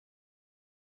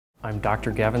I'm Dr.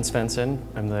 Gavin Svensson.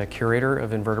 I'm the curator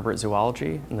of invertebrate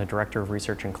zoology and the director of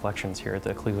research and collections here at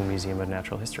the Cleveland Museum of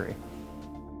Natural History.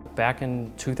 Back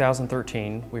in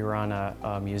 2013, we were on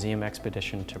a museum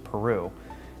expedition to Peru.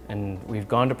 And we've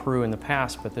gone to Peru in the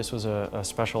past, but this was a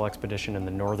special expedition in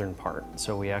the northern part.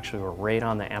 So we actually were right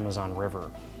on the Amazon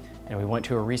River. And we went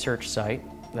to a research site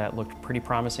that looked pretty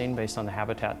promising based on the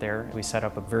habitat there. We set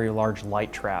up a very large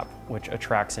light trap, which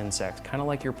attracts insects, kind of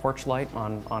like your porch light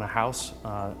on a house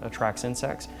attracts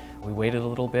insects. We waited a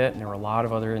little bit, and there were a lot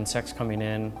of other insects coming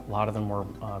in. A lot of them were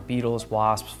beetles,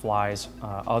 wasps, flies,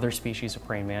 other species of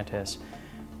praying mantis.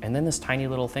 And then this tiny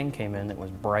little thing came in that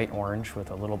was bright orange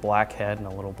with a little black head and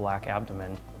a little black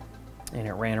abdomen. And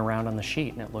it ran around on the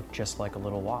sheet, and it looked just like a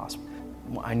little wasp.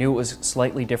 I knew it was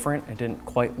slightly different. It didn't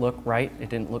quite look right. It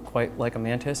didn't look quite like a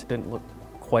mantis. It didn't look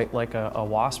quite like a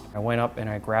wasp. I went up and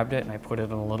I grabbed it and I put it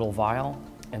in a little vial.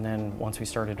 And then once we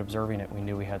started observing it, we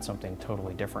knew we had something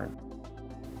totally different.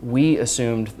 We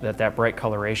assumed that that bright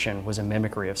coloration was a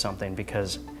mimicry of something,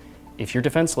 because if you're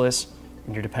defenseless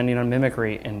and you're depending on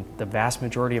mimicry, and the vast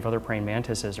majority of other praying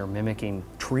mantises are mimicking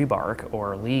tree bark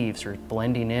or leaves or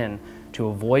blending in to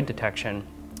avoid detection,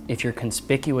 if you're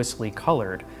conspicuously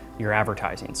colored, you're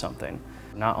advertising something.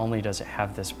 Not only does it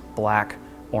have this black,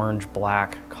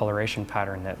 orange-black coloration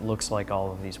pattern that looks like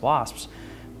all of these wasps,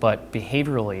 but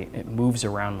behaviorally it moves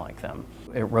around like them.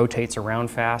 It rotates around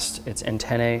fast. Its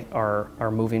antennae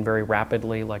are moving very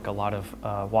rapidly, like a lot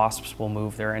of wasps will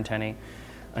move their antennae.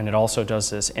 And it also does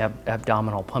this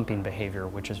abdominal pumping behavior,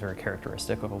 which is very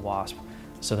characteristic of a wasp.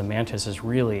 So the mantis is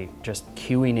really just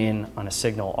cueing in on a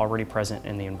signal already present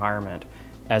in the environment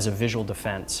as a visual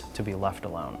defense to be left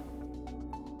alone.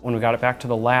 When we got it back to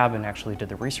the lab and actually did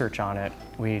the research on it,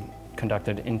 we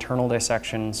conducted internal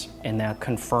dissections, and that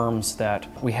confirms that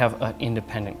we have an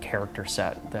independent character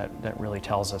set that really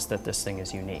tells us that this thing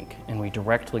is unique. And we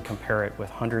directly compare it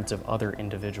with hundreds of other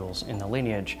individuals in the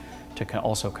lineage to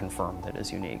also confirm that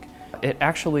it's unique. It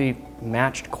actually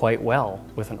matched quite well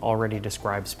with an already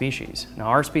described species. Now,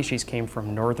 our species came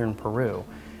from northern Peru,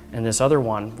 and this other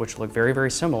one, which looked very, very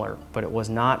similar, but it was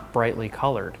not brightly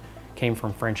colored, came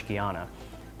from French Guiana.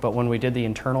 But when we did the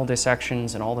internal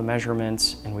dissections and all the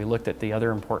measurements, and we looked at the other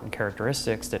important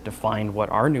characteristics that defined what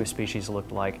our new species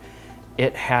looked like,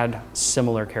 it had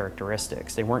similar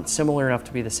characteristics. They weren't similar enough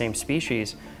to be the same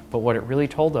species, but what it really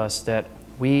told us that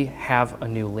we have a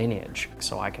new lineage.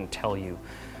 So I can tell you,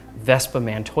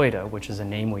 Vespamantoida, which is a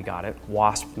name we got it,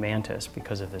 wasp mantis,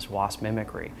 because of this wasp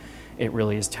mimicry. It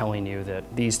really is telling you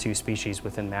that these two species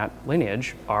within that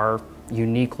lineage are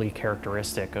uniquely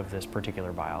characteristic of this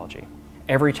particular biology.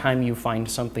 Every time you find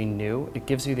something new, it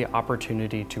gives you the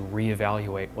opportunity to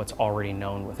reevaluate what's already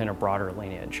known within a broader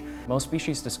lineage. Most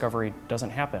species discovery doesn't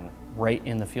happen right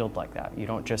in the field like that. You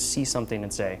don't just see something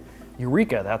and say,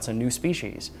 Eureka, that's a new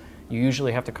species. You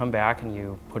usually have to come back and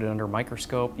you put it under a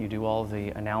microscope, you do all of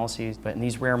the analyses, but in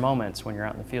these rare moments when you're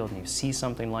out in the field and you see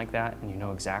something like that and you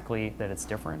know exactly that it's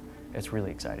different, it's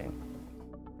really exciting.